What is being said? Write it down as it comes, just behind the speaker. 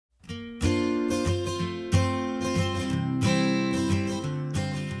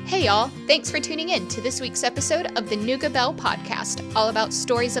Hey y'all, thanks for tuning in to this week's episode of the Nooga Bell podcast, all about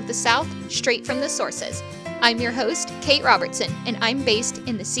stories of the South, straight from the sources. I'm your host, Kate Robertson, and I'm based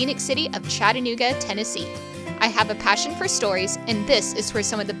in the scenic city of Chattanooga, Tennessee. I have a passion for stories, and this is where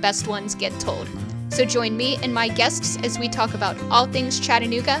some of the best ones get told. So join me and my guests as we talk about all things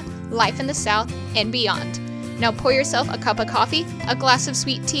Chattanooga, life in the South, and beyond. Now pour yourself a cup of coffee, a glass of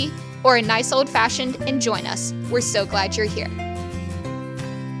sweet tea, or a nice old-fashioned and join us. We're so glad you're here.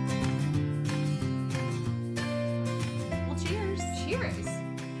 Well, cheers. Cheers.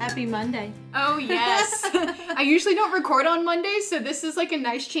 Happy Monday. Oh, yes. I usually don't record on Mondays, so this is like a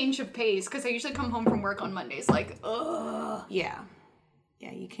nice change of pace because I usually come home from work on Mondays like, ugh. Yeah,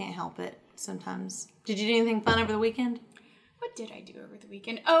 you can't help it sometimes. Did you do anything fun over the weekend? What did I do over the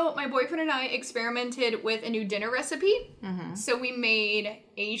weekend? Oh, my boyfriend and I experimented with a new dinner recipe. Mm-hmm. So we made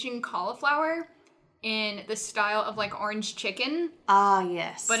Asian cauliflower in the style of like orange chicken. Ah,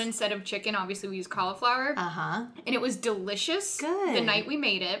 yes. But instead of chicken, obviously we used cauliflower. Uh-huh. And it was delicious. Good. The night we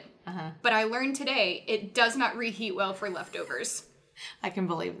made it. Uh-huh. But I learned today it does not reheat well for leftovers. I can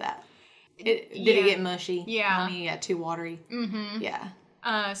believe that. Did it get mushy? Yeah. Honey, yeah, too watery? Mm-hmm.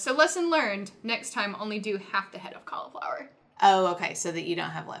 Yeah. So lesson learned, next time only do half the head of cauliflower. Oh, okay, so that you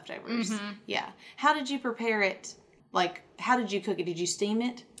don't have leftovers. Mm-hmm. Yeah. How did you prepare it? Like, how did you cook it? Did you steam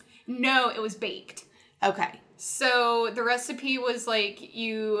it? No, it was baked. Okay. So the recipe was like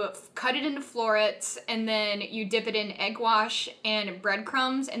you cut it into florets and then you dip it in egg wash and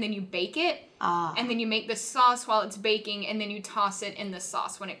breadcrumbs and then you bake it. Ah. And then you make the sauce while it's baking and then you toss it in the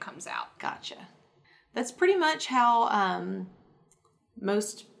sauce when it comes out. Gotcha. That's pretty much how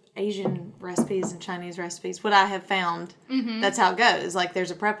most Asian recipes and Chinese recipes, what I have found, that's how it goes. Like there's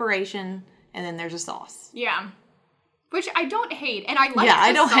a preparation and then there's a sauce. Yeah. Which I don't hate, and I like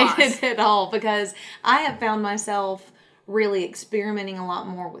I don't sauce. hate it at all because I have found myself really experimenting a lot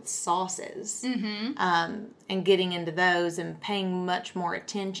more with sauces and getting into those and paying much more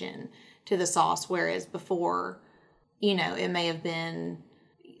attention to the sauce, whereas before, it may have been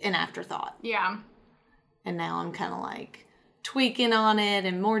an afterthought. Yeah. And now I'm kind of like tweaking on it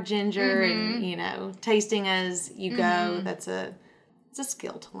and more ginger and, tasting as you go. It's a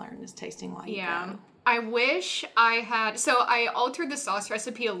skill to learn, is tasting while you go. I wish I had, so I altered the sauce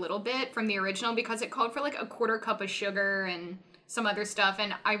recipe a little bit from the original because it called for like a 1/4 cup of sugar and some other stuff.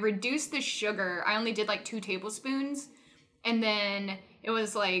 And I reduced the sugar. I only did like 2 tablespoons. And then it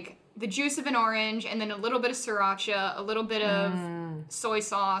was like the juice of an orange and then a little bit of sriracha, a little bit of soy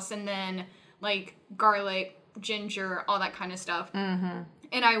sauce, and then like garlic, ginger, all that kind of stuff. Mm-hmm.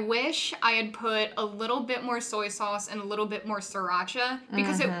 And I wish I had put a little bit more soy sauce and a little bit more sriracha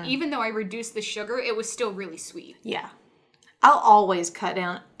because even though I reduced the sugar, it was still really sweet. Yeah. I'll always cut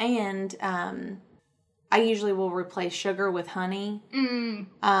down. And I usually will replace sugar with honey. Good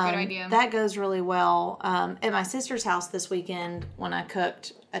idea. That goes really well. At my sister's house this weekend, when I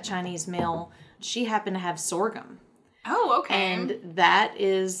cooked a Chinese meal, she happened to have sorghum. Oh, okay. And that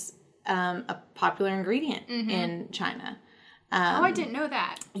is a popular ingredient in China. I didn't know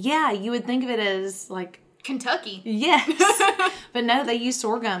that. Yeah, you would think of it as like Kentucky. Yes. But no, they use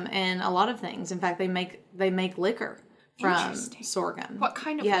sorghum in a lot of things. In fact, they make liquor from sorghum. What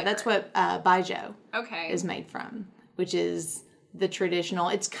kind of liquor? Yeah, that's what baijiu is made from, which is the traditional.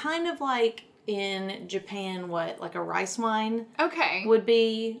 It's kind of like in Japan what like a rice wine would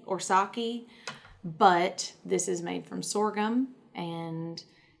be, or sake, but this is made from sorghum and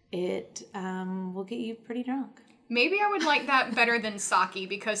it will get you pretty drunk. Maybe I would like that better than sake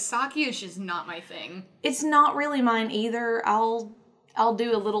because sake is just not my thing. It's not really mine either. I'll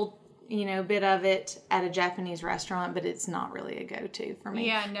do a little, bit of it at a Japanese restaurant, but it's not really a go-to for me.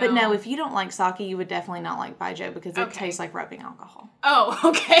 Yeah, no. But no, if you don't like sake, you would definitely not like baijiu because it tastes like rubbing alcohol. Oh,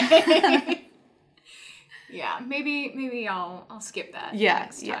 okay. Yeah, maybe I'll skip that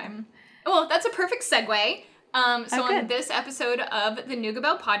next time. Well, that's a perfect segue. On this episode of the Nooga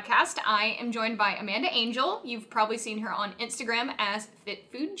Bell podcast, I am joined by Amanda Angel. You've probably seen her on Instagram as Fit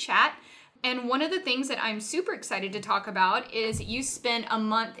Food Chat. And one of the things that I'm super excited to talk about is you spent a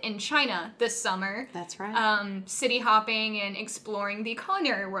month in China this summer. That's right. City hopping and exploring the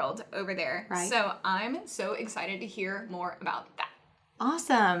culinary world over there. Right. So I'm so excited to hear more about that.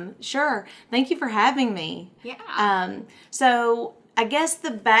 Awesome. Sure. Thank you for having me. Yeah. So I guess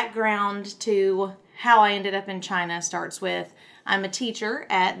the background to how I ended up in China starts with I'm a teacher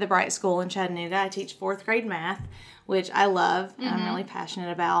at the Bright School in Chattanooga. I teach 4th grade math, which I love and I'm really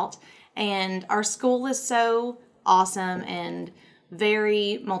passionate about. And our school is so awesome and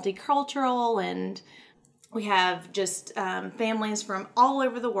very multicultural, and we have just families from all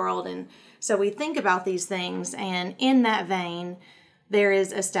over the world. And so we think about these things, and in that vein, there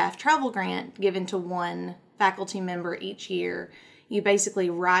is a staff travel grant given to one faculty member each year. You basically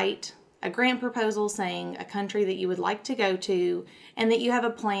write a grant proposal saying a country that you would like to go to and that you have a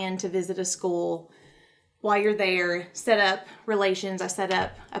plan to visit a school while you're there, set up relations. I set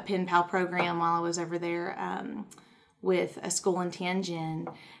up a pen pal program while I was over there with a school in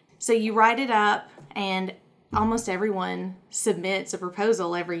Tianjin. So you write it up, and almost everyone submits a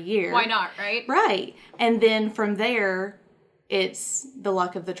proposal every year. Why not, right? Right. And then from there, it's the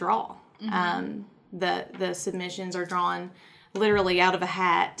luck of the draw. The submissions are drawn literally out of a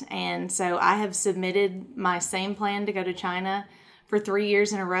hat. And so I have submitted my same plan to go to China for 3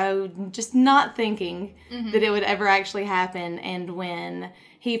 years in a row, just not thinking that it would ever actually happen. And when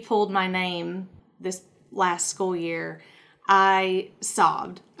he pulled my name this last school year, I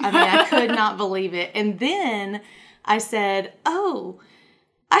sobbed. I mean, I could not believe it. And then I said, oh,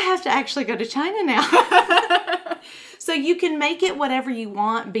 I have to actually go to China now. So you can make it whatever you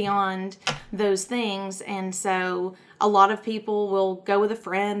want beyond those things. And so a lot of people will go with a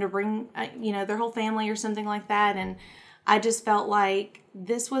friend or bring, their whole family or something like that. And I just felt like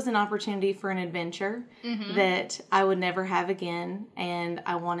this was an opportunity for an adventure that I would never have again. And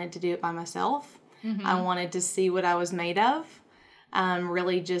I wanted to do it by myself. I wanted to see what I was made of.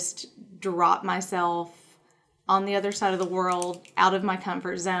 Really just drop myself on the other side of the world, out of my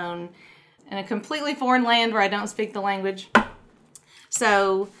comfort zone, in a completely foreign land where I don't speak the language.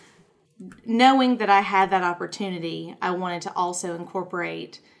 So knowing that I had that opportunity, I wanted to also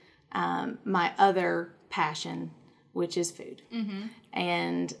incorporate my other passion, which is food.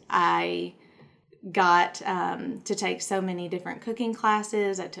 And I got to take so many different cooking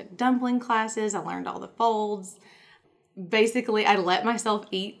classes. I took dumpling classes. I learned all the folds. Basically, I let myself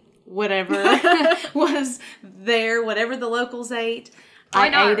eat whatever was there, whatever the locals ate. Why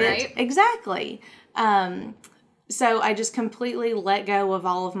not, ate right? it. Exactly. So I just completely let go of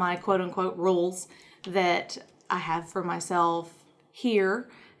all of my quote-unquote rules that I have for myself here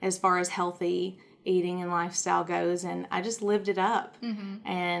as far as healthy eating and lifestyle goes, and I just lived it up.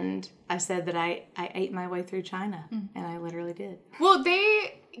 And I said that I ate my way through China, and I literally did. Well,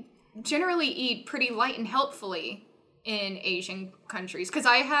 they generally eat pretty light and healthfully in Asian countries, because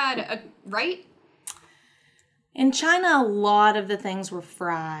I had right? In China, a lot of the things were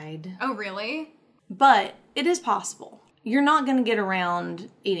fried. Oh, really? But it is possible. You're not going to get around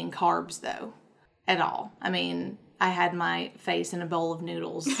eating carbs, though, at all. I mean, I had my face in a bowl of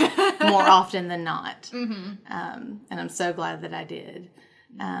noodles more often than not. And I'm so glad that I did.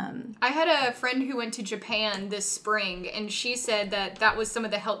 I had a friend who went to Japan this spring, and she said that was some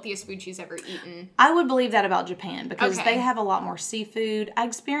of the healthiest food she's ever eaten. I would believe that about Japan because Okay. they have a lot more seafood. I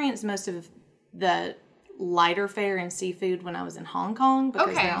experienced most of the lighter fare in seafood when I was in Hong Kong because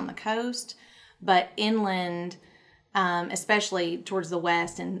Okay. they're on the coast. But inland, especially towards the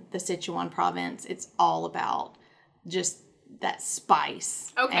west in the Sichuan province, it's all about just that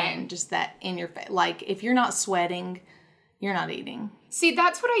spice. Okay. And just that in your face. Like, if you're not sweating, you're not eating. See,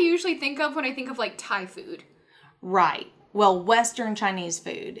 that's what I usually think of when I think of, like, Thai food. Right. Well, Western Chinese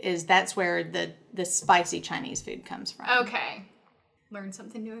food that's where the spicy Chinese food comes from. Okay. Learn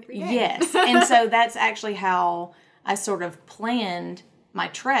something new every day. Yes. And so that's actually how I sort of planned my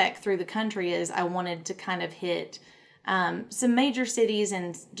trek through the country is I wanted to kind of hit some major cities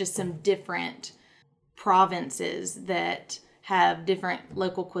and just some different provinces that have different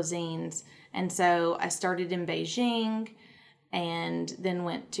local cuisines. And so I started in Beijing and then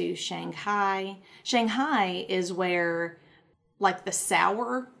went to Shanghai. Shanghai is where like the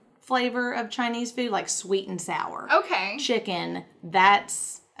sour flavor of Chinese food, like sweet and sour. Okay. Chicken,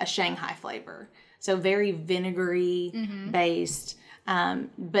 that's a Shanghai flavor. So very vinegary based,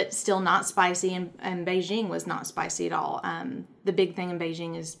 but still not spicy. And Beijing was not spicy at all. The big thing in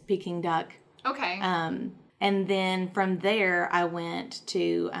Beijing is Peking duck. Okay. And then from there, I went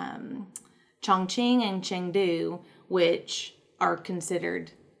to Chongqing and Chengdu, which are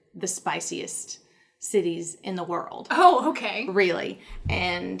considered the spiciest cities in the world. Oh, okay. Really.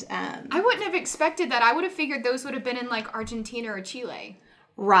 And I wouldn't have expected that. I would have figured those would have been in, like, Argentina or Chile.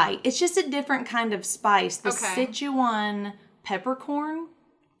 right. It's just a different kind of spice. The Okay. Sichuan peppercorn,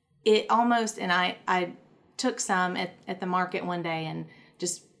 it almost, and I took some at the market one day and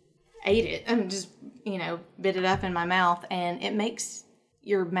just ate it and just, bit it up in my mouth, and it makes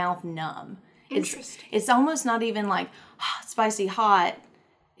your mouth numb. Interesting. It's almost not even like spicy hot.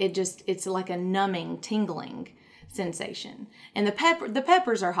 It's like a numbing, tingling sensation. And the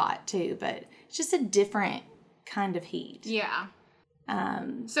peppers are hot too, but it's just a different kind of heat. Yeah.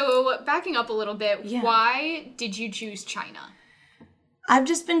 So backing up a little bit, Yeah. why did you choose China? I've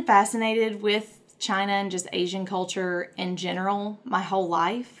just been fascinated with China and just Asian culture in general my whole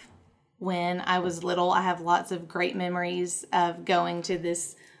life. When I was little, I have lots of great memories of going to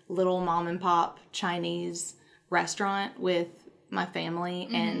this little mom and pop Chinese restaurant with my family,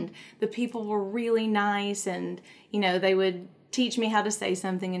 and the people were really nice, and they would teach me how to say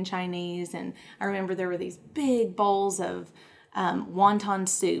something in Chinese. And I remember there were these big bowls of wonton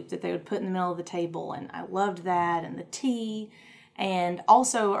soup that they would put in the middle of the table, and I loved that, and the tea. And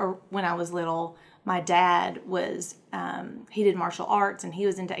also when I was little, my dad was he did martial arts, and he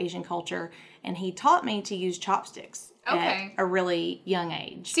was into Asian culture, and he taught me to use chopsticks at a really young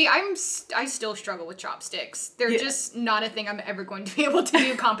age. See, I still struggle with chopsticks. They're just not a thing I'm ever going to be able to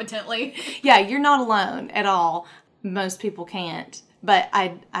do competently. Yeah, you're not alone at all. Most people can't. But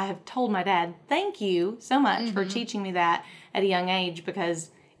I have told my dad, thank you so much for teaching me that at a young age,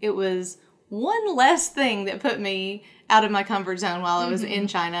 because it was one less thing that put me out of my comfort zone while I was in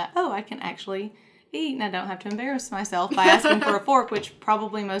China. Oh, I can actually eat, and I don't have to embarrass myself by asking for a fork, which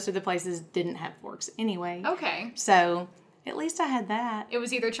probably most of the places didn't have forks anyway. Okay. So at least I had that. It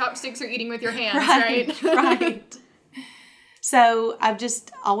was either chopsticks or eating with your hands, right? Right. So I've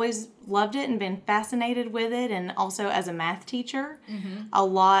just always loved it and been fascinated with it. And also as a math teacher,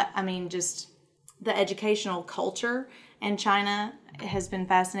 just the educational culture in China has been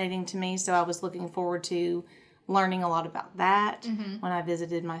fascinating to me. So I was looking forward to learning a lot about that when I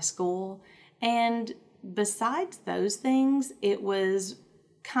visited my school. And besides those things, it was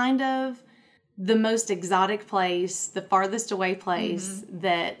kind of the most exotic place, the farthest away place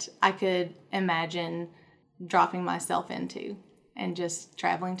that I could imagine dropping myself into, and just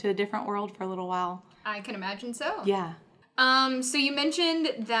traveling to a different world for a little while. I can imagine so. Yeah. So you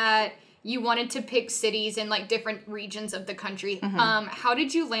mentioned that you wanted to pick cities in like different regions of the country. How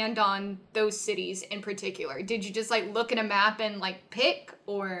did you land on those cities in particular? Did you just like look at a map and like pick,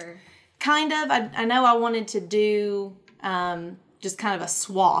 or? Kind of. I know I wanted to do just kind of a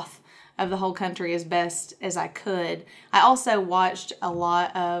swath of the whole country as best as I could. I also watched a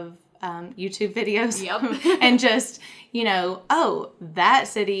lot of YouTube videos. Yep. And just, that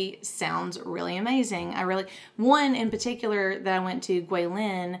city sounds really amazing. One in particular that I went to,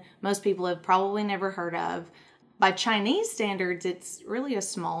 Guilin, most people have probably never heard of. By Chinese standards, it's really a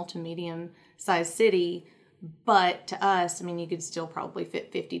small to medium-sized city. But to us, you could still probably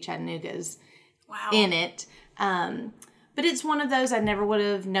fit 50 Chattanoogas in it. But it's one of those I never would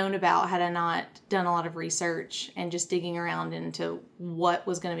have known about had I not done a lot of research and just digging around into what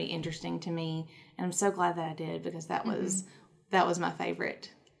was going to be interesting to me. And I'm so glad that I did, because that was my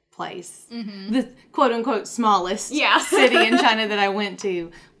favorite place. The quote-unquote smallest city in China that I went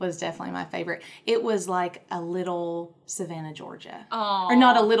to was definitely my favorite. It was like a little Savannah, Georgia. Aww. Or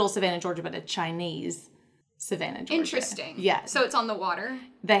not a little Savannah, Georgia, but a Chinese Savannah, Georgia. Interesting. Yeah. So it's on the water?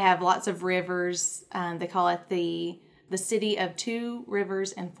 They have lots of rivers. They call it the city of 2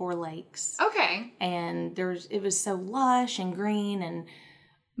 rivers and 4 lakes. Okay. And it was so lush and green, and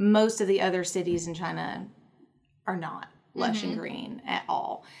most of the other cities in China are not lush and green at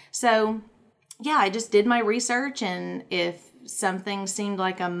all. So, yeah, I just did my research, and if something seemed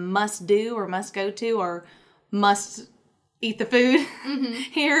like a must do or must go to or must eat the food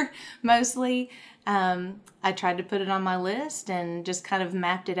here mostly, I tried to put it on my list and just kind of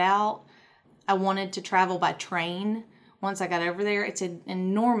mapped it out. I wanted to travel by train once I got over there. It's an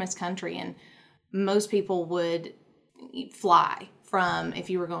enormous country, and most people would fly from, if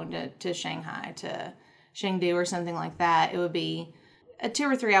you were going to Shanghai to Chengdu or something like that, it would be a 2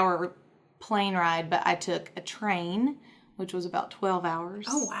 or 3 hour plane ride, but I took a train, which was about 12 hours.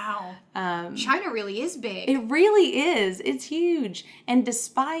 Oh, wow. China really is big. It really is. It's huge. And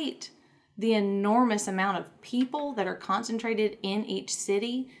despite the enormous amount of people that are concentrated in each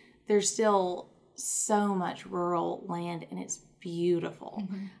city, there's still so much rural land, and it's beautiful.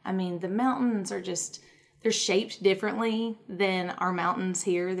 The mountains are they're shaped differently than our mountains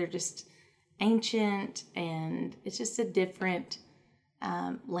here. They're just ancient, and it's just a different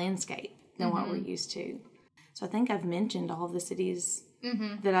landscape than what we're used to. So I think I've mentioned all of the cities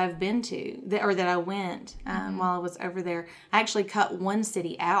that I've been to, that I went while I was over there. I actually cut one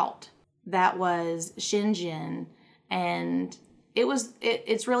city out. That was Shenzhen, and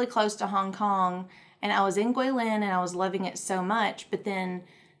it's really close to Hong Kong, and I was in Guilin and I was loving it so much, but then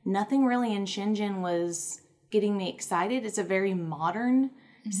nothing really in Shenzhen was getting me excited. It's a very modern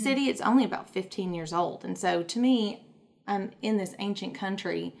city. It's only about 15 years old, and so to me, I'm in this ancient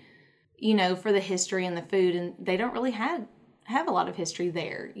country, for the history and the food, and they don't really have a lot of history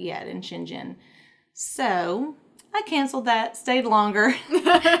there yet in Shenzhen. So I canceled that, stayed longer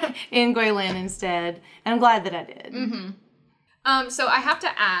in Guilin instead, and I'm glad that I did. So I have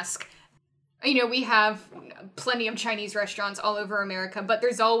to ask, You know, we have plenty of Chinese restaurants all over America, but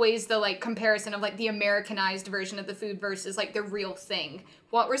there's always the, like, comparison of, like, the Americanized version of the food versus, like, the real thing.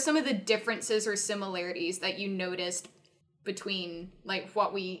 What were some of the differences or similarities that you noticed between, like,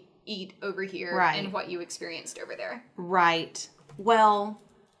 what we eat over here and what you experienced over there? Right. Well,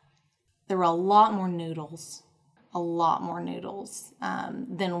 there were a lot more noodles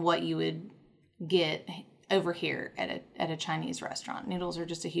than what you would get over here at a Chinese restaurant. Noodles are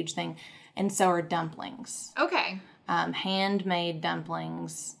just a huge thing, and so are dumplings. Okay. Handmade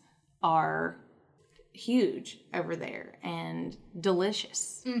dumplings are huge over there and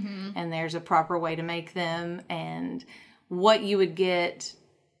delicious. Mm-hmm. And there's a proper way to make them, and what you would get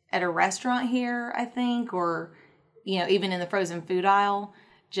at a restaurant here, I think, or, you know, even in the frozen food aisle,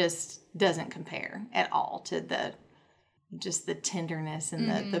 just doesn't compare at all to the tenderness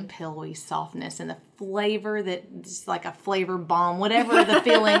and the pillowy softness and the flavor that's like a flavor bomb. Whatever the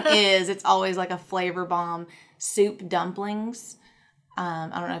feeling is, it's always like a flavor bomb. Soup dumplings. I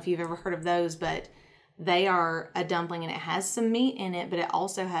don't know if you've ever heard of those, but they are a dumpling and it has some meat in it, but it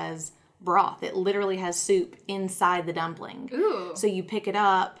also has broth. It literally has soup inside the dumpling. Ooh. So you pick it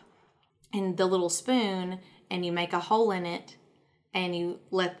up in the little spoon and you make a hole in it and you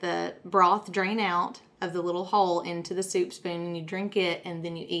let the broth drain out of the little hole into the soup spoon, and you drink it, and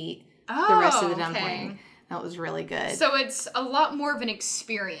then you eat the rest of the dumpling. Okay. That was really good. So it's a lot more of an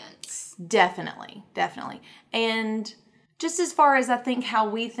experience. Definitely. And just as far as I think how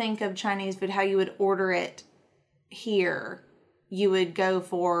we think of Chinese food, how you would order it here, you would go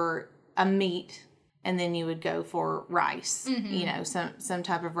for a meat, and then you would go for rice, you know, some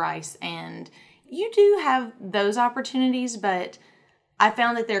type of rice. And you do have those opportunities, but I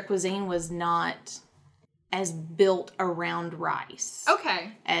found that their cuisine was not as built around rice.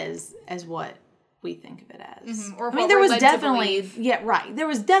 Okay. As what we think of it as. Mm-hmm. Or I mean, there was definitely, there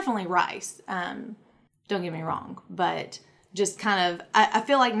was definitely rice. Don't get me wrong, but just kind of, I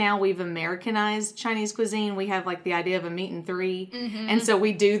feel like now we've Americanized Chinese cuisine. We have like the idea of a meat and three. Mm-hmm. And so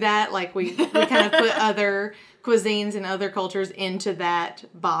we do that. Like we kind of put other cuisines and other cultures into that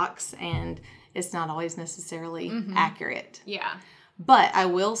box, and it's not always necessarily accurate. Yeah. But I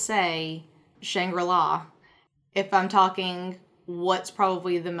will say Shangri-La, if I'm talking what's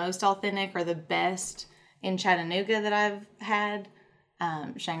probably the most authentic or the best in Chattanooga that I've had,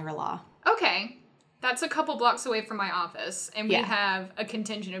 Shangri-La. Okay. That's a couple blocks away from my office, and we have a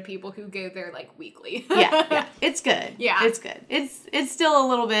contingent of people who go there, like, weekly. Yeah. It's good. Yeah. It's good. It's still a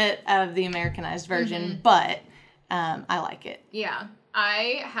little bit of the Americanized version, but I like it. Yeah.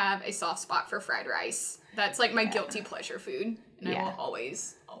 I have a soft spot for fried rice. That's, like, my guilty pleasure food, and I will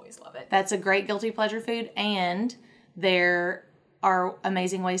always love it. That's a great guilty pleasure food, and there are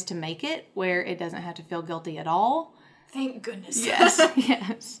amazing ways to make it where it doesn't have to feel guilty at all. Thank goodness.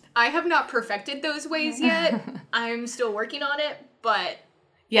 Yes. I have not perfected those ways yet. I'm still working on it, but...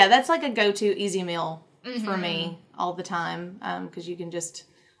 Yeah, that's like a go-to easy meal for me all the time, because you can just,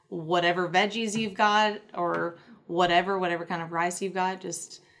 whatever veggies you've got or whatever kind of rice you've got,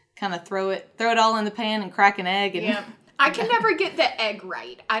 just kind of throw it all in the pan and crack an egg. And I can never get the egg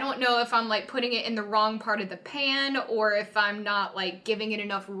right. I don't know if I'm, like, putting it in the wrong part of the pan or if I'm not, like, giving it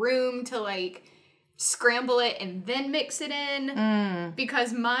enough room to, like, scramble it and then mix it in.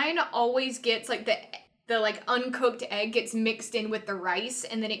 Because mine always gets, like, the like, uncooked egg gets mixed in with the rice,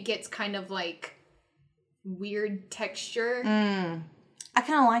 and then it gets kind of, like, weird texture. I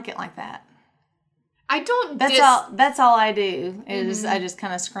kind of like it like that. I don't... That's all I do, is I just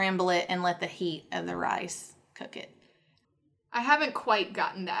kind of scramble it and let the heat of the rice cook it. I haven't quite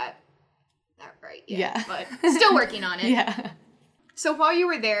gotten that right yet. Yeah. But still working on it. Yeah. So while you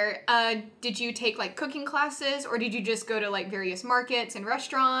were there, did you take, like, cooking classes, or did you just go to, like, various markets and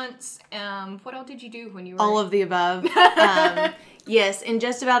restaurants? What else did you do when you were... All of the above. Yes, in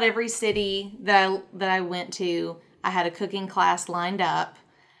just about every city that I went to, I had a cooking class lined up,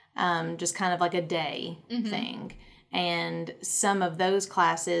 just kind of like a day thing. And some of those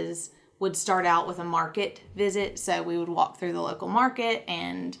classes would start out with a market visit, so we would walk through the local market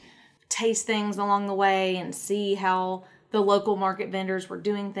and taste things along the way and see how the local market vendors were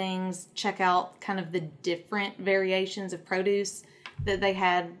doing things, check out kind of the different variations of produce that they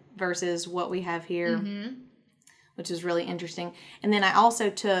had versus what we have here, which is really interesting. And then I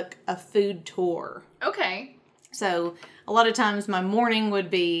also took a food tour. Okay. So a lot of times my morning would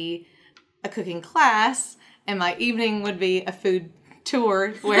be a cooking class and my evening would be a food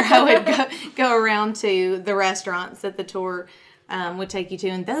tour where I would go around to the restaurants that the tour would take you to,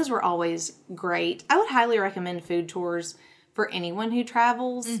 and those were always great. I would highly recommend food tours for anyone who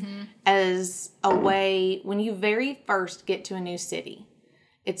travels as a way, when you very first get to a new city,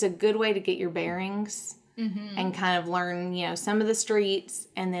 it's a good way to get your bearings and kind of learn, you know, some of the streets.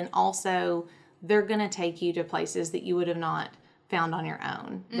 And then also they're going to take you to places that you would have not found on your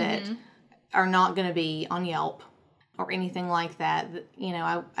own that are not going to be on Yelp or anything like that. You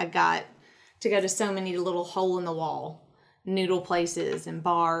know, I got to go to so many little hole in the wall noodle places and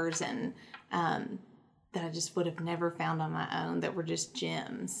bars and that I just would have never found on my own that were just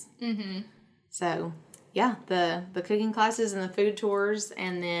gems. So yeah, the cooking classes and the food tours,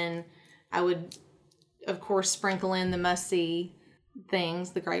 and then I would, of course, sprinkle in the must-see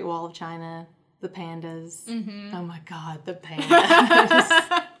things, the Great Wall of China, the pandas. Oh my God, the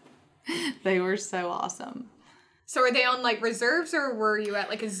pandas. They were so awesome. So are they on like reserves, or were you at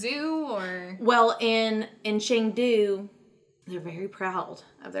like a zoo, or? Well, in Chengdu, they're very proud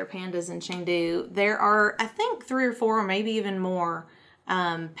of their pandas in Chengdu. There are, I think, 3 or 4 or maybe even more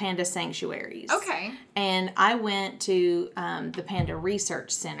panda sanctuaries. Okay. And I went to the Panda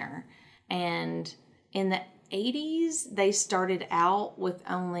Research Center, and in the 80s, they started out with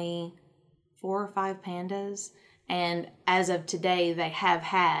only 4 or 5 pandas. And as of today, they have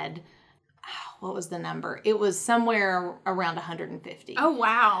had, what was the number? It was somewhere around 150. Oh,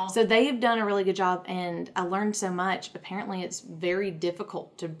 wow. So they have done a really good job, and I learned so much. Apparently, it's very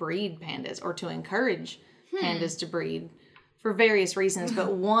difficult to breed pandas or to encourage pandas to breed for various reasons.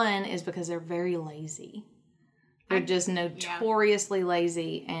 But one is because they're very lazy. They're just notoriously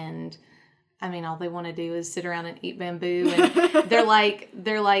lazy, and I mean, all they want to do is sit around and eat bamboo. And they're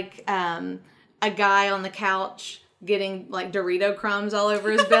like a guy on the couch getting like Dorito crumbs all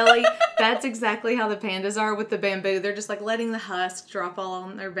over his belly. That's exactly how the pandas are with the bamboo. They're just like letting the husk drop all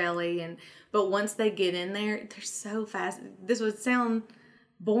on their belly. But once they get in there, they're so fast. This would sound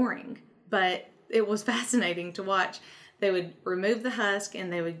boring, but it was fascinating to watch. They would remove the husk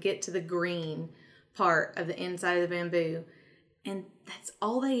and they would get to the green part of the inside of the bamboo. And that's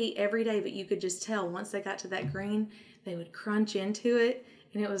all they eat every day. But you could just tell once they got to that green, they would crunch into it.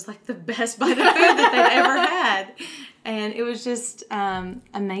 And it was like the best bite of food that they'd ever had. And it was just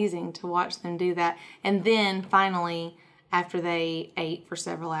amazing to watch them do that. And then finally, after they ate for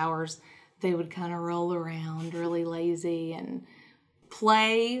several hours, they would kind of roll around really lazy and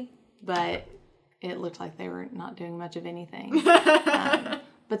play. But it looked like they were not doing much of anything.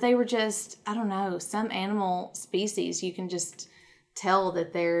 But they were just, I don't know, some animal species, you can just tell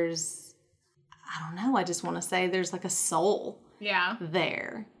that there's, I don't know, I just want to say there's like a soul. Yeah.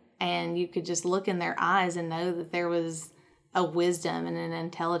 There. And you could just look in their eyes and know that there was a wisdom and an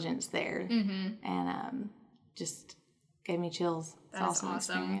intelligence there. And just gave me chills. It's That's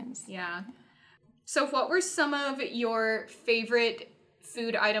awesome. Experience. Yeah. So what were some of your favorite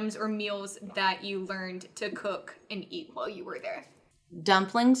food items or meals that you learned to cook and eat while you were there?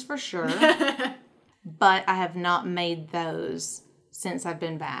 Dumplings for sure. But I have not made those since I've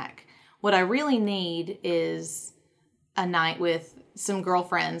been back. What I really need is a night with some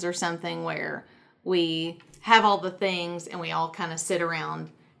girlfriends or something where we have all the things and we all kind of sit around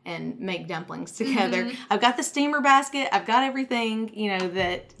and make dumplings together. I've got the steamer basket. I've got everything, you know,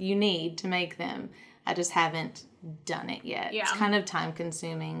 that you need to make them. I just haven't done it yet. Yeah. It's kind of time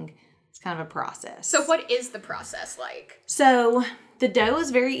consuming. It's kind of a process. So what is the process like? So the dough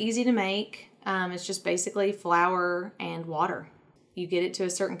is very easy to make. It's just basically flour and water. You get it to a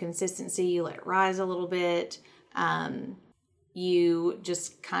certain consistency. You let it rise a little bit. You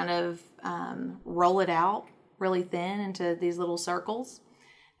just kind of roll it out really thin into these little circles.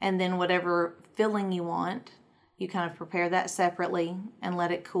 And then whatever filling you want, you kind of prepare that separately and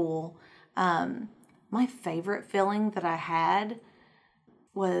let it cool. My favorite filling that I had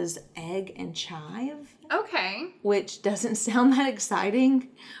was egg and chive. Okay. Which doesn't sound that exciting,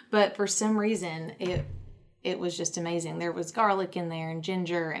 but for some reason it was just amazing. There was garlic in there and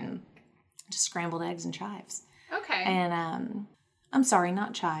ginger and just scrambled eggs and chives. Okay. And I'm sorry,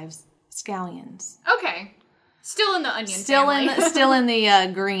 not chives, scallions. Okay. Still in the onion family. Still in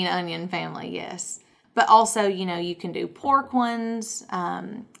the green onion family, yes. But also, you know, you can do pork ones.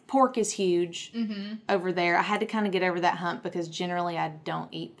 Pork is huge over there. I had to kind of get over that hump because generally I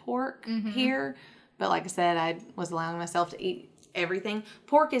don't eat pork here. But like I said, I was allowing myself to eat everything.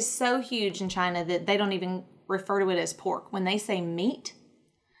 Pork is so huge in China that they don't even refer to it as pork. When they say meat,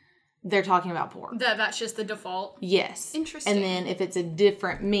 they're talking about pork. That's just the default? Yes. Interesting. And then if it's a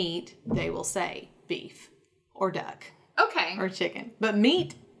different meat, they will say beef or duck. Okay. Or chicken. But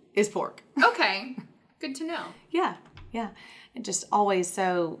meat is pork. Okay. Good to know. Yeah. It just always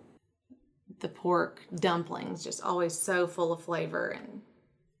the pork dumplings, just always so full of flavor. And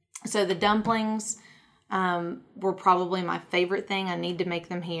so the dumplings were probably my favorite thing. I need to make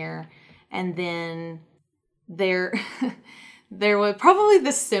them here. And then There were probably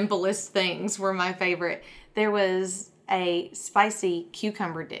the simplest things were my favorite. There was a spicy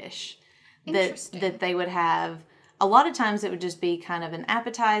cucumber dish that they would have. A lot of times it would just be kind of an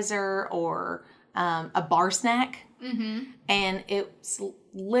appetizer or a bar snack. Mm-hmm. And it's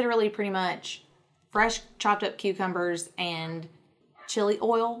literally pretty much fresh chopped up cucumbers and chili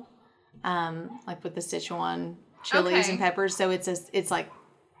oil, like with the Sichuan chilies and peppers. So it's like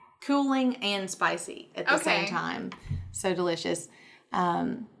cooling and spicy at the same time. So delicious.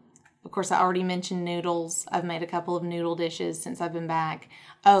 Of course, I already mentioned noodles. I've made a couple of noodle dishes since I've been back.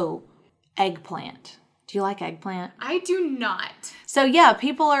 Oh, eggplant. Do you like eggplant? I do not. So yeah,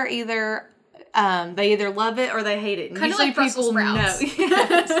 people are either they either love it or they hate it. Kind of like Brussels sprouts.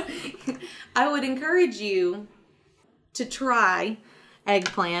 Yes. I would encourage you to try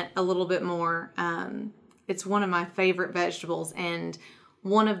eggplant a little bit more. It's one of my favorite vegetables, and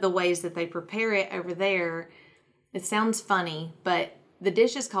one of the ways that they prepare it over there, it sounds funny, but the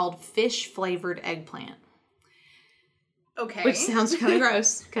dish is called fish flavored eggplant. Okay. Which sounds kind of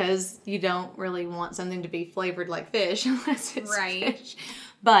gross because you don't really want something to be flavored like fish unless it's fish.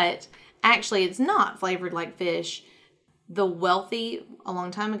 But actually, it's not flavored like fish. A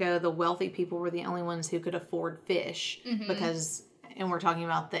long time ago, the wealthy people were the only ones who could afford fish because, and we're talking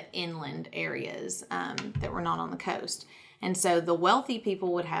about the inland areas that were not on the coast. And so the wealthy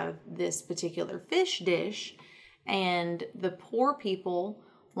people would have this particular fish dish, and the poor people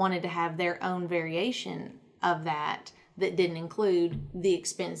wanted to have their own variation of that didn't include the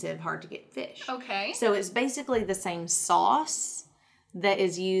expensive, hard-to-get fish. Okay. So it's basically the same sauce that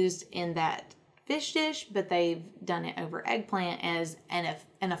is used in that fish dish, but they've done it over eggplant as an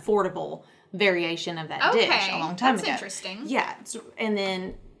affordable variation of that dish a long time ago. That's interesting. Yeah. And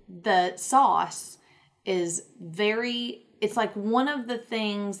then the sauce is it's like one of the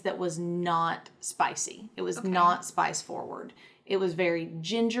things that was not spicy. It was not spice forward. It was very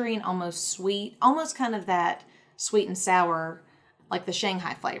gingery and almost sweet, almost kind of that sweet and sour, like the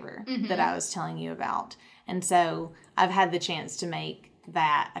Shanghai flavor that I was telling you about. And so I've had the chance to make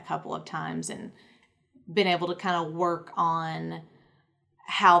that a couple of times and been able to kind of work on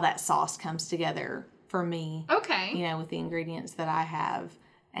how that sauce comes together for me. Okay. You know, with the ingredients that I have.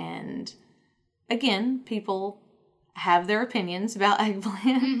 And again, people have their opinions about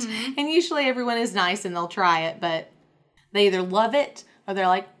eggplant. And usually everyone is nice and they'll try it, but they either love it or they're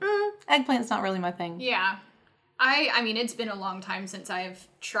like, eggplant's not really my thing. Yeah. I mean, it's been a long time since I've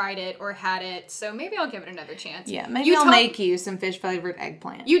tried it or had it, so maybe I'll give it another chance. Yeah, maybe I'll make you some fish-flavored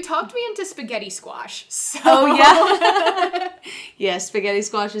eggplant. You talked me into spaghetti squash, so... Oh, yeah? Yes, spaghetti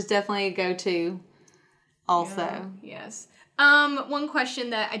squash is definitely a go-to also. Yeah, yes. One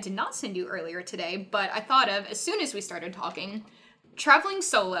question that I did not send you earlier today, but I thought of as soon as we started talking. Traveling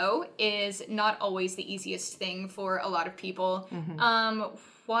solo is not always the easiest thing for a lot of people.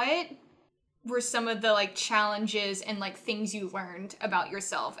 What were some of the challenges and things you learned about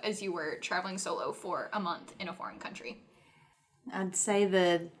yourself as you were traveling solo for a month in a foreign country? I'd say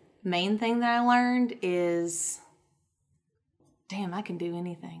the main thing that I learned is, damn, I can do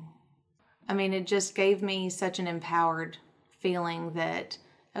anything. I mean, it just gave me such an empowered feeling that,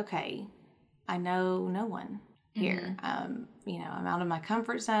 okay, I know no one here. I'm out of my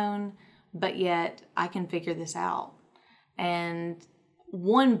comfort zone, but yet I can figure this out. And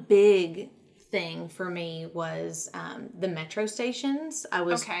one big thing for me was the metro stations. I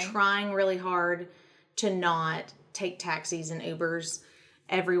was trying really hard to not take taxis and Ubers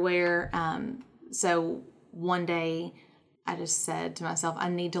everywhere. So one day I just said to myself, I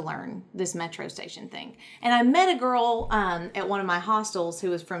need to learn this metro station thing. And I met a girl at one of my hostels who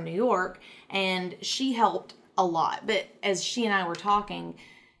was from New York, and she helped a lot. But as she and I were talking,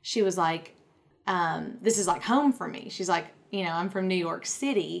 she was like, this is like home for me. She's like, I'm from New York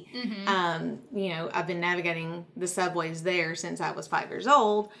City. I've been navigating the subways there since I was 5 years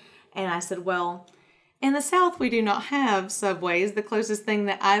old. And I said, well, in the South, we do not have subways. The closest thing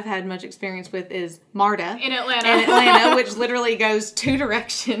that I've had much experience with is MARTA. In Atlanta. Which literally goes 2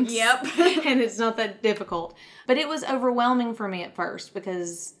 directions. Yep. And it's not that difficult. But it was overwhelming for me at first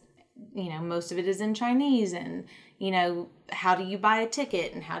because, most of it is in Chinese and, how do you buy a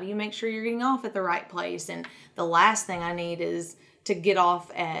ticket and how do you make sure you're getting off at the right place? And the last thing I need is to get off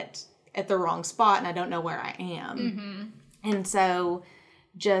at the wrong spot and I don't know where I am. And so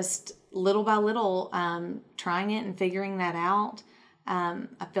just little by little, trying it and figuring that out,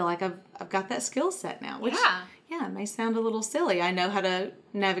 I feel like I've got that skill set now, which it may sound a little silly. I know how to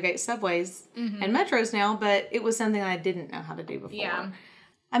navigate subways and metros now, but it was something I didn't know how to do before. Yeah.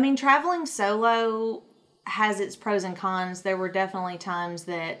 I mean, traveling solo has its pros and cons. There were definitely times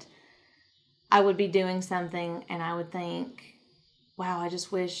that I would be doing something and I would think, wow, I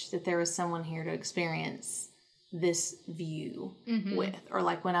just wish that there was someone here to experience this view with. Or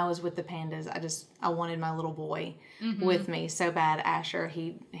like when I was with the pandas, I wanted my little boy with me so bad. Asher,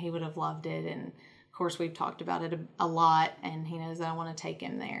 he would have loved it. And of course we've talked about it a lot, and he knows that I want to take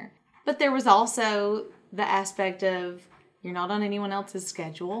him there. But there was also the aspect of you're not on anyone else's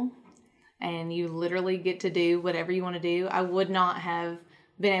schedule, and you literally get to do whatever you want to do. I would not have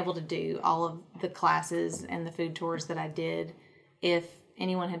been able to do all of the classes and the food tours that I did if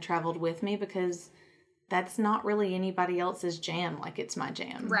anyone had traveled with me, because that's not really anybody else's jam like it's my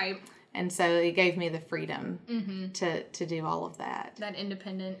jam. Right. And so it gave me the freedom to do all of that. That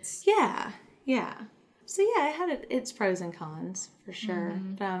independence. Yeah. So yeah, it had its pros and cons for sure.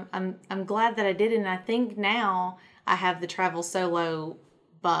 But I'm glad that I did it, and I think now I have the travel solo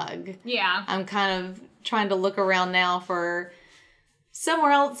bug. Yeah. I'm kind of trying to look around now for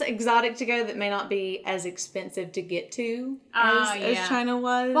somewhere else exotic to go that may not be as expensive to get to as China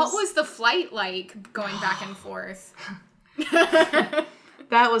was. What was the flight like going back and forth?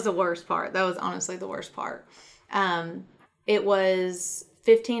 That was the worst part. That was honestly the worst part. It was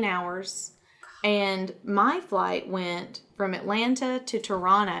 15 hours, and my flight went from Atlanta to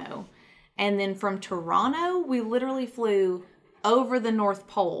Toronto, and then from Toronto, we literally flew over the North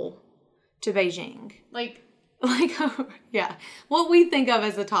Pole to Beijing. Like, yeah. What we think of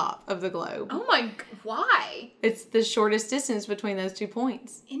as the top of the globe. Oh my, why? It's the shortest distance between those 2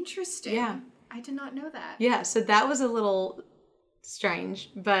 points. Interesting. Yeah. I did not know that. Yeah, so that was a little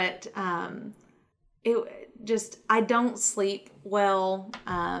strange, but I don't sleep well.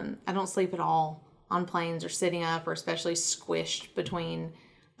 I don't sleep at all on planes or sitting up, or especially squished between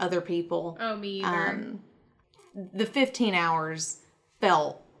other people. Oh, me either. The 15 hours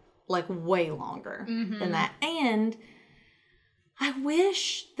felt like way longer than that. And I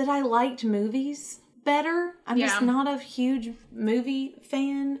wish that I liked movies better. I'm just not a huge movie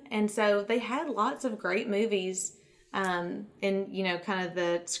fan. And so they had lots of great movies in, kind of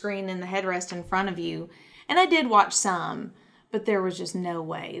the screen and the headrest in front of you. And I did watch some, but there was just no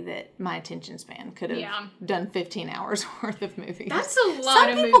way that my attention span could have done 15 hours worth of movies. That's a lot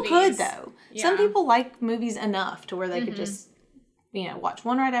of movies. Some people could, though. Yeah. Some people like movies enough to where they could just, watch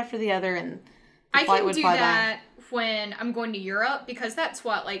one right after the other, and the flight would fly by. I can do that when I'm going to Europe, because that's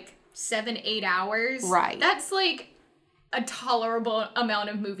 7-8 hours. Right. That's like a tolerable amount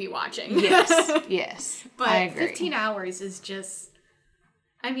of movie watching. Yes. But I agree. 15 hours is just,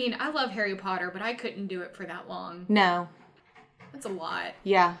 I love Harry Potter, but I couldn't do it for that long. No. That's a lot.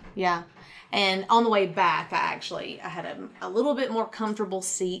 Yeah. And on the way back, I had a little bit more comfortable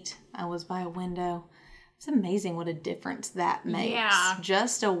seat. I was by a window. It's amazing what a difference that makes. Yeah.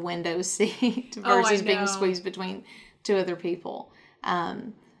 Just a window seat versus being squeezed between two other people.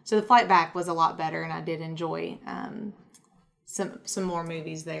 So the flight back was a lot better, and I did enjoy some more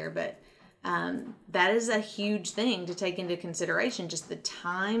movies there. But that is a huge thing to take into consideration, just the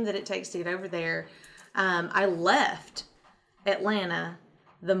time that it takes to get over there. I left Atlanta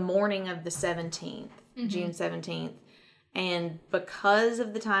the morning of the 17th, June 17th. And because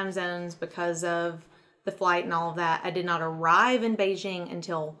of the time zones, because of the flight and all of that, I did not arrive in Beijing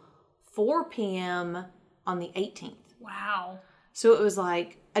until 4 p.m. on the 18th. Wow. So it was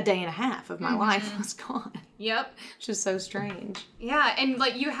like a day and a half of my life was gone. Yep. Which is so strange. Yeah, and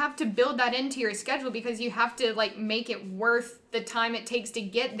you have to build that into your schedule, because you have to make it worth the time it takes to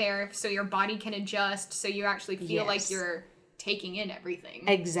get there, so your body can adjust, so you actually feel like you're taking in everything.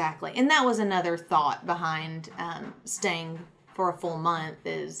 Exactly. And that was another thought behind staying for a full month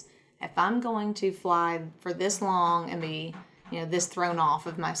is, if I'm going to fly for this long and be, this thrown off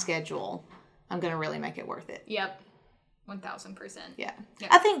of my schedule, I'm going to really make it worth it. Yep. 1,000%. Yeah.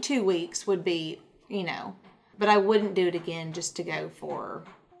 I think 2 weeks would be, but I wouldn't do it again just to go for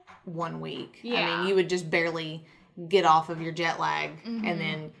 1 week. Yeah. You would just barely get off of your jet lag and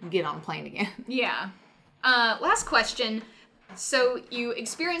then get on a plane again. Yeah. Last question. So you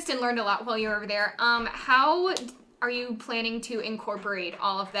experienced and learned a lot while you were over there. How are you planning to incorporate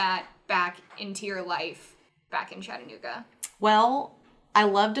all of that back into your life back in Chattanooga? Well, I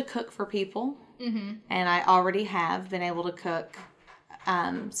love to cook for people. And I already have been able to cook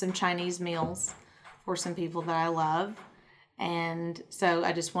some Chinese meals for some people that I love. And so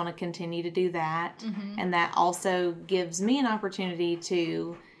I just want to continue to do that. And that also gives me an opportunity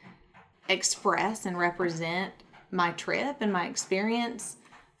to express and represent my trip and my experience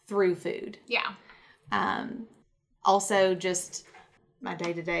through food. Yeah. Also just my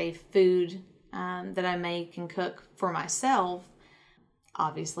day-to-day food that I make and cook for myself.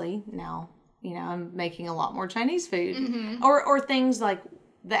 Obviously, now, I'm making a lot more Chinese food. Or things that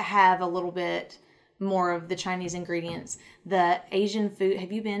have a little bit more of the Chinese ingredients. The Asian food,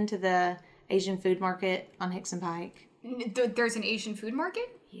 have you been to the Asian food market on Hickson Pike? There's an Asian food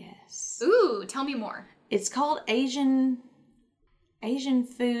market? Yes. Ooh, tell me more. It's called Asian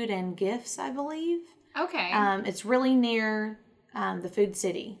Food and Gifts, I believe. Okay. It's really near the Food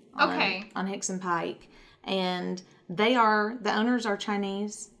City on Hickson Pike. And the owners are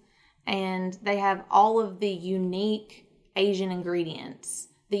Chinese, and they have all of the unique Asian ingredients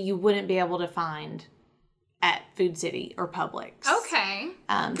that you wouldn't be able to find at Food City or Publix. Okay.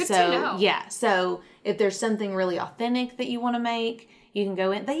 Good so, to know. Yeah. So if there's something really authentic that you want to make, you can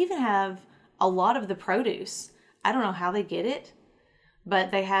go in. They even have a lot of the produce. I don't know how they get it,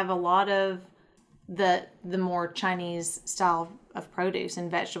 but they have a lot of the more Chinese style of produce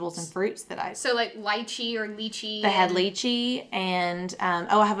and vegetables and fruits that I... So like lychee or lychee. They had lychee and...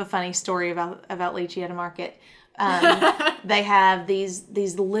 I have a funny story about lychee at a market. They have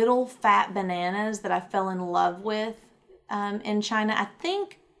these little fat bananas that I fell in love with in China. I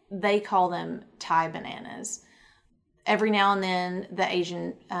think they call them Thai bananas. Every now and then the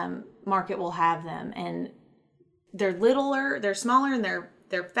Asian market will have them, and they're littler, they're smaller, and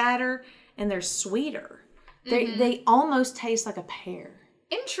they're fatter, and they're sweeter. They almost taste like a pear.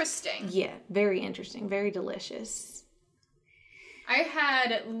 Interesting. Yeah, very interesting, very delicious. I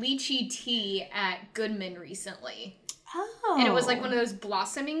had lychee tea at Goodman recently. Oh. And it was like one of those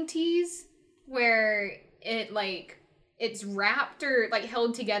blossoming teas where it's wrapped or like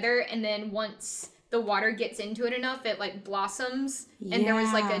held together, and then once the water gets into it enough, it like blossoms. Yeah. And there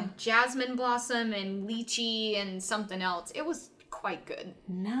was like a jasmine blossom and lychee and something else. It was quite good.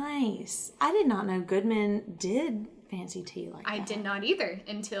 Nice. I did not know Goodman did fancy tea like that. I did not either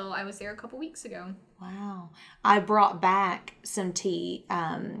until I was there a couple weeks ago. Wow. I brought back some tea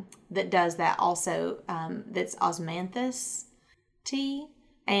that does that also. That's osmanthus tea.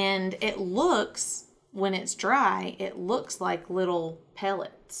 And it looks, when it's dry, it looks like little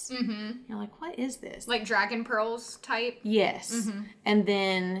pellets. Mm-hmm. You're like, what is this? Like dragon pearls type? Yes. Mm-hmm. And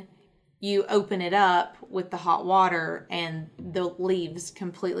then you open it up with the hot water and the leaves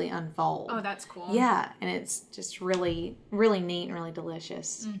completely unfold. Oh, that's cool. Yeah. And it's just really, really neat and really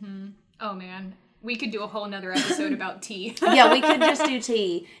delicious. Mm-hmm. Oh, man. We could do a whole nother episode about tea. Yeah, we could just do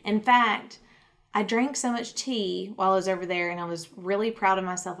tea. In fact, I drank so much tea while I was over there, and I was really proud of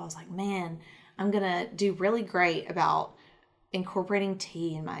myself. I was like, man, I'm going to do really great about incorporating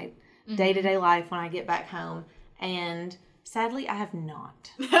tea in my day-to-day life when I get back home. And sadly, I have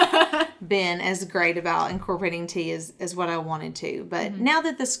not been as great about incorporating tea as what I wanted to. But now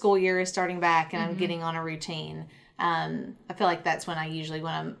that the school year is starting back and I'm getting on a routine, I feel like that's when I usually,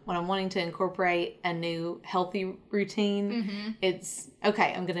 when I'm wanting to incorporate a new healthy routine, it's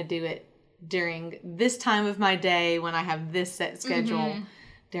okay, I'm going to do it during this time of my day when I have this set schedule.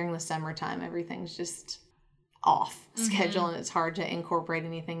 During the summertime, everything's just off schedule and it's hard to incorporate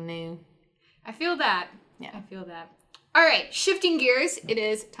anything new. I feel that. Yeah. I feel that. All right, shifting gears, it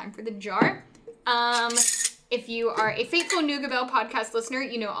is time for the jar. If you are a faithful Nougat Belle podcast listener,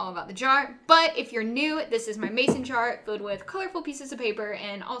 you know all about the jar. But if you're new, this is my mason jar filled with colorful pieces of paper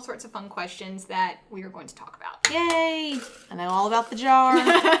and all sorts of fun questions that we are going to talk about. Yay! I know all about the jar.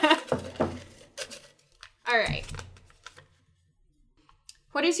 All right.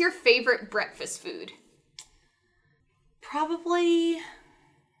 What is your favorite breakfast food? Probably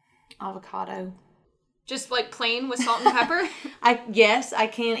avocado. Just like plain with salt and pepper? Yes, I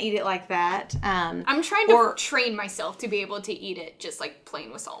can eat it like that. I'm trying to train myself to be able to eat it just like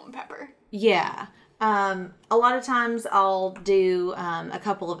plain with salt and pepper. Yeah. A lot of times I'll do a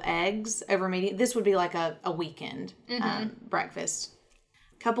couple of eggs over meeting. This would be like a weekend breakfast.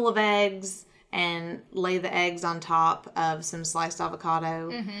 Couple of eggs and lay the eggs on top of some sliced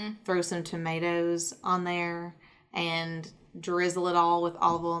avocado. Throw some tomatoes on there and drizzle it all with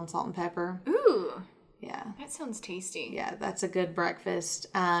olive oil and salt and pepper. Ooh. Yeah. That sounds tasty. Yeah, that's a good breakfast.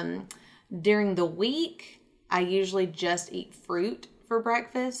 During the week, I usually just eat fruit for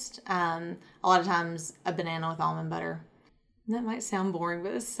breakfast. A lot of times a banana with almond butter. That might sound boring,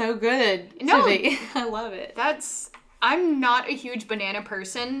 but it's so good to me. I love it. I'm not a huge banana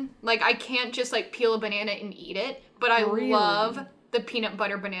person. Like, I can't just like peel a banana and eat it, but I love the peanut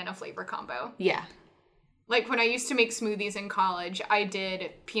butter banana flavor combo. Yeah. Like, when I used to make smoothies in college, I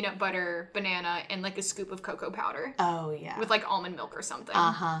did peanut butter, banana, and, like, a scoop of cocoa powder. Oh, yeah. With, like, almond milk or something.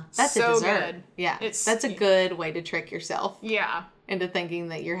 That's so a dessert. Good. Yeah. That's a good way to trick yourself. Yeah. Into thinking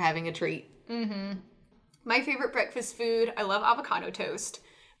that you're having a treat. My favorite breakfast food, I love avocado toast.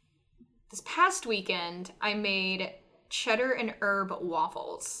 This past weekend, I made cheddar and herb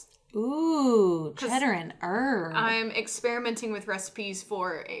waffles. Ooh, cheddar and herb. I'm experimenting with recipes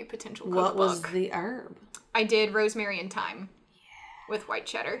for a potential cookbook. What was the herb? I did rosemary and thyme with white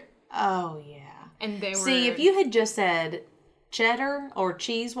cheddar. Oh, yeah. And they were... See, if you had just said cheddar or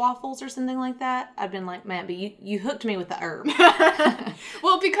cheese waffles or something like that, I'd been like, man, but you hooked me with the herb.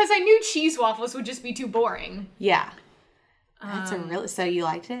 Well, because I knew cheese waffles would just be too boring. Yeah. That's so you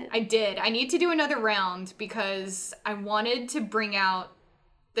liked it? I did. I need to do another round because I wanted to bring out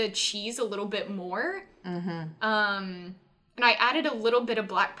the cheese a little bit more. Mm-hmm. And I added a little bit of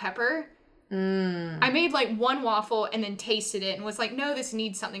black pepper. I made like one waffle and then tasted it and was like, no, this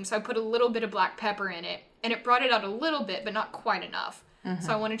needs something. So I put a little bit of black pepper in it and it brought it out a little bit, but not quite enough. Mm-hmm.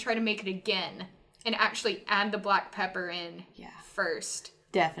 So I want to try to make it again and actually add the black pepper in first.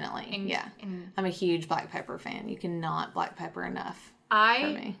 Definitely. I'm a huge black pepper fan. You cannot black pepper enough.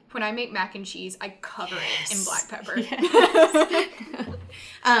 When I make mac and cheese, I cover it in black pepper. Yes.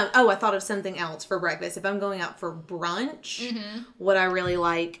 I thought of something else for breakfast. If I'm going out for brunch, what I really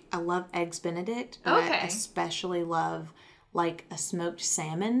like, I love Eggs Benedict, but I especially love like a smoked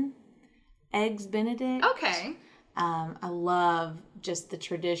salmon Eggs Benedict. Okay. I love just the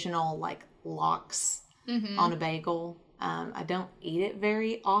traditional like lox on a bagel. I don't eat it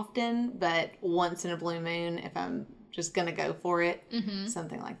very often, but once in a blue moon, if I'm just gonna go for it,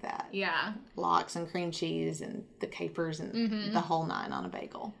 something like that. Yeah. Lox and cream cheese and the capers and the whole nine on a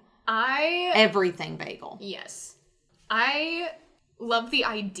bagel. Everything bagel. Yes. I love the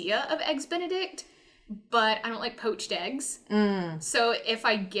idea of Eggs Benedict, but I don't like poached eggs. So if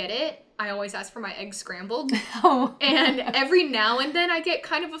I get it, I always ask for my eggs scrambled. And every now and then I get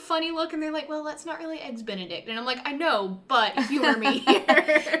kind of a funny look and they're like, well, that's not really Eggs Benedict. And I'm like, I know, but humor me here.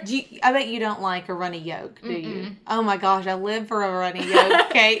 I bet you don't like a runny yolk, do you? Oh my gosh, I live for a runny yolk,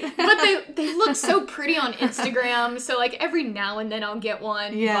 Kate. But they look so pretty on Instagram. So like every now and then I'll get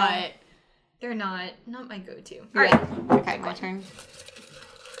one, but they're not my go-to. All right. Okay, my turn.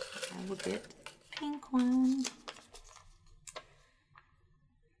 I will get pink one.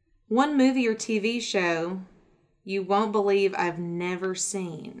 One movie or TV show you won't believe I've never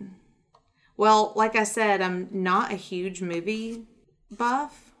seen. Well, like I said, I'm not a huge movie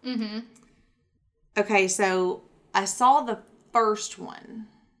buff. Okay, so I saw the first one,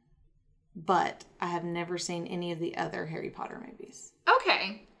 but I have never seen any of the other Harry Potter movies.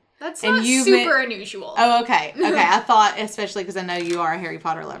 Okay. That's not super unusual. Oh, okay. Okay, I thought, especially because I know you are a Harry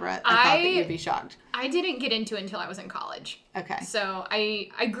Potter lover, I thought that you'd be shocked. I didn't get into it until I was in college. Okay. So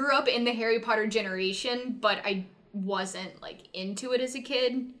I grew up in the Harry Potter generation, but I wasn't, like, into it as a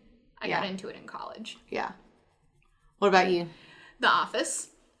kid. I got into it in college. Yeah. What about you? The Office.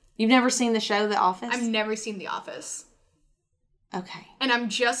 You've never seen the show The Office? I've never seen The Office. Okay. And I'm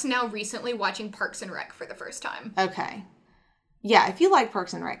just now recently watching Parks and Rec for the first time. Okay. Yeah, if you like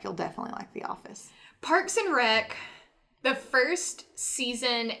Parks and Rec, you'll definitely like The Office. Parks and Rec, the first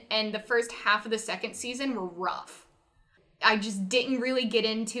season and the first half of the second season were rough. I just didn't really get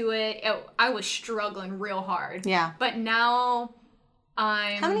into it. I was struggling real hard. Yeah. But now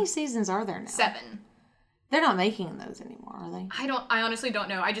How many seasons are there now? 7. They're not making those anymore, are they? I honestly don't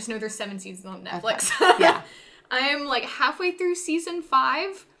know. I just know there's 7 seasons on Netflix. Okay. Yeah. I'm like halfway through season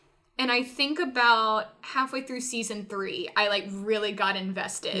 5. And I think about halfway through season 3, I like really got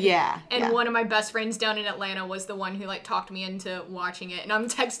invested. Yeah. And one of my best friends down in Atlanta was the one who like talked me into watching it. And I'm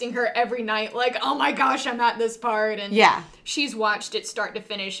texting her every night like, oh my gosh, I'm at this part. And she's watched it start to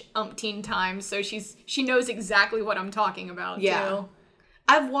finish umpteen times. So she knows exactly what I'm talking about too.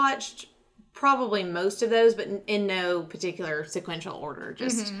 I've watched probably most of those, but in no particular sequential order,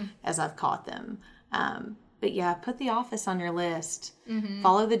 just as I've caught them. But yeah, put The Office on your list.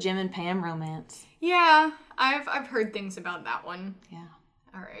 Follow the Jim and Pam romance. Yeah, I've heard things about that one. Yeah.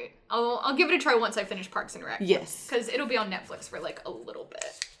 All right. I'll give it a try once I finish Parks and Rec. Yes. Because it'll be on Netflix for like a little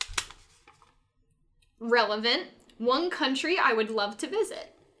bit. Relevant. One country I would love to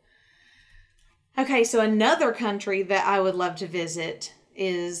visit. Okay, so another country that I would love to visit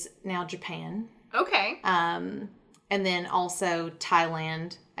is now Japan. Okay. And then also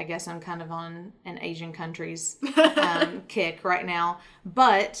Thailand. I guess I'm kind of on an Asian countries kick right now.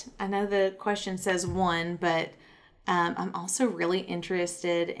 But I know the question says one, but I'm also really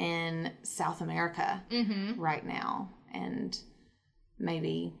interested in South America right now. And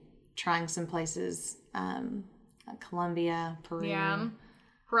maybe trying some places, like Colombia, Peru. Yeah.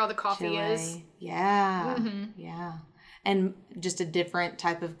 Where all the coffee Chile. is. Yeah. Yeah. And just a different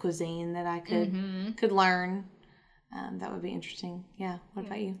type of cuisine that I could learn. That would be interesting. Yeah. What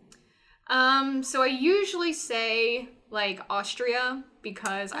about you? So I usually say like Austria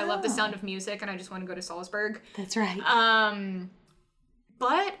because I love the sound of music and I just want to go to Salzburg. That's right.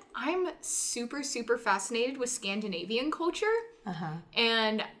 But I'm super, super fascinated with Scandinavian culture.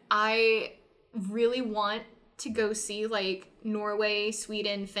 And I really want to go see, like, Norway,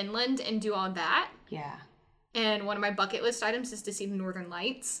 Sweden, Finland, and do all that. Yeah. And one of my bucket list items is to see the Northern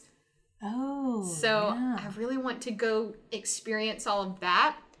Lights. Oh, So I really want to go experience all of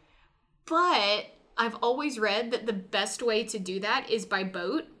that. But I've always read that the best way to do that is by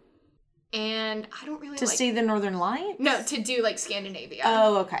boat. And I don't really to see the Northern Lights? No, to do, like, Scandinavia.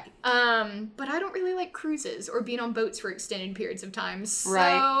 Oh, okay. But I don't really like cruises or being on boats for extended periods of time. So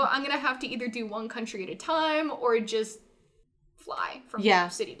I'm going to have to either do one country at a time or just fly from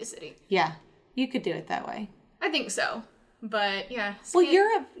city to city. Yeah. You could do it that way. I think so. But, yeah. Well,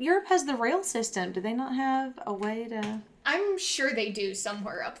 Europe has the rail system. Do they not have a way to... I'm sure they do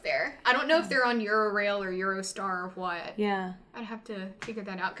somewhere up there. I don't know if they're on Eurorail or Eurostar or what. Yeah. I'd have to figure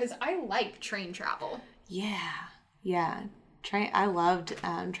that out because I like train travel. Yeah. Yeah. I loved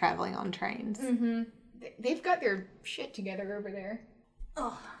traveling on trains. Mm-hmm. They've got their shit together over there.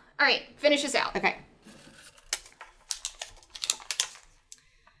 Oh. All right. Finish us out. Okay.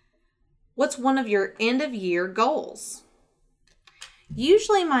 What's one of your end of year goals?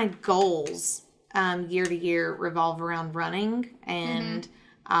 Usually my goals year to year revolve around running, and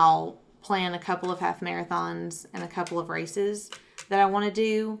I'll plan a couple of half marathons and a couple of races that I want to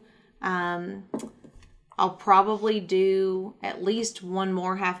do. I'll probably do at least one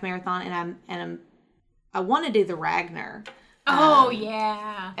more half marathon, and I want to do the Ragnar. Oh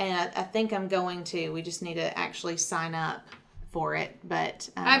yeah. And I think I'm going to. We just need to actually sign up for it. But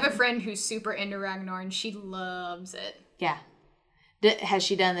I have a friend who's super into Ragnar, and she loves it. Yeah. Has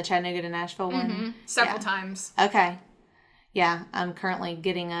she done the Chattanooga to Nashville one? Several times. Okay. Yeah, I'm currently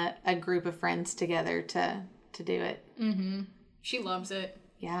getting a group of friends together to do it. Mm-hmm. She loves it.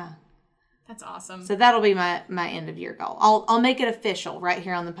 Yeah. That's awesome. So that'll be my end of year goal. I'll make it official right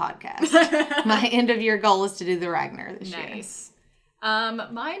here on the podcast. My end of year goal is to do the Ragnar this year. Nice.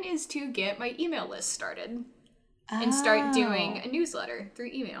 Mine is to get my email list started and start doing a newsletter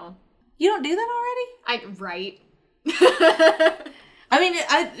through email. You don't do that already? Right. I mean,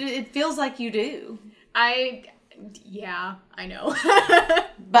 it feels like you do. Yeah, I know.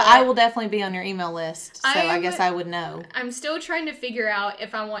 But I will definitely be on your email list, so I guess I would know. I'm still trying to figure out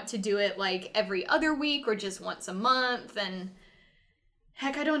if I want to do it, like, every other week or just once a month, and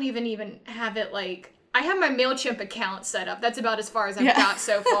heck, I don't even have it, like, I have my MailChimp account set up. That's about as far as I've got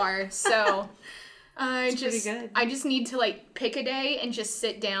so far, so... I just need to, like, pick a day and just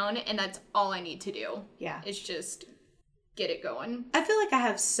sit down, and that's all I need to do. Yeah. It's just get it going. I feel like I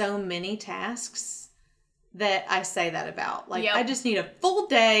have so many tasks that I say that about. Like, I just need a full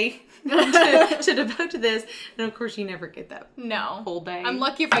day to devote to this. And, of course, you never get that full day. I'm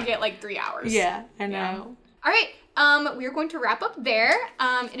lucky if I get, like, 3 hours. Yeah, I know. Yeah. All right. We are going to wrap up there.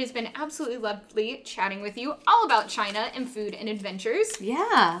 It has been absolutely lovely chatting with you all about China and food and adventures.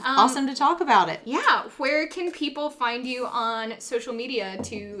 Yeah. Awesome to talk about it. Yeah. Where can people find you on social media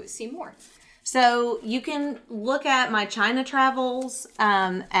to see more? So you can look at my China travels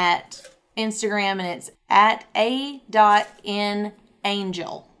at Instagram, and it's at a.nangel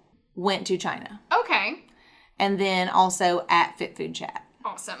went to China. Okay. And then also at Fit Food Chat.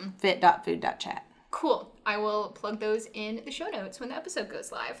 Awesome. fit.food.chat. Cool. I will plug those in the show notes when the episode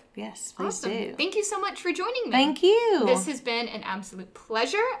goes live. Yes, please do. Thank you so much for joining me. Thank you. This has been an absolute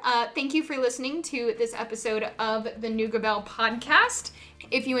pleasure. Thank you for listening to this episode of the Nooga Bell podcast.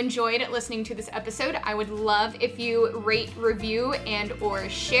 If you enjoyed listening to this episode, I would love if you rate, review, and or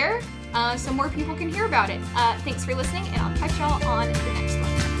share so more people can hear about it. Thanks for listening, and I'll catch y'all on the next one.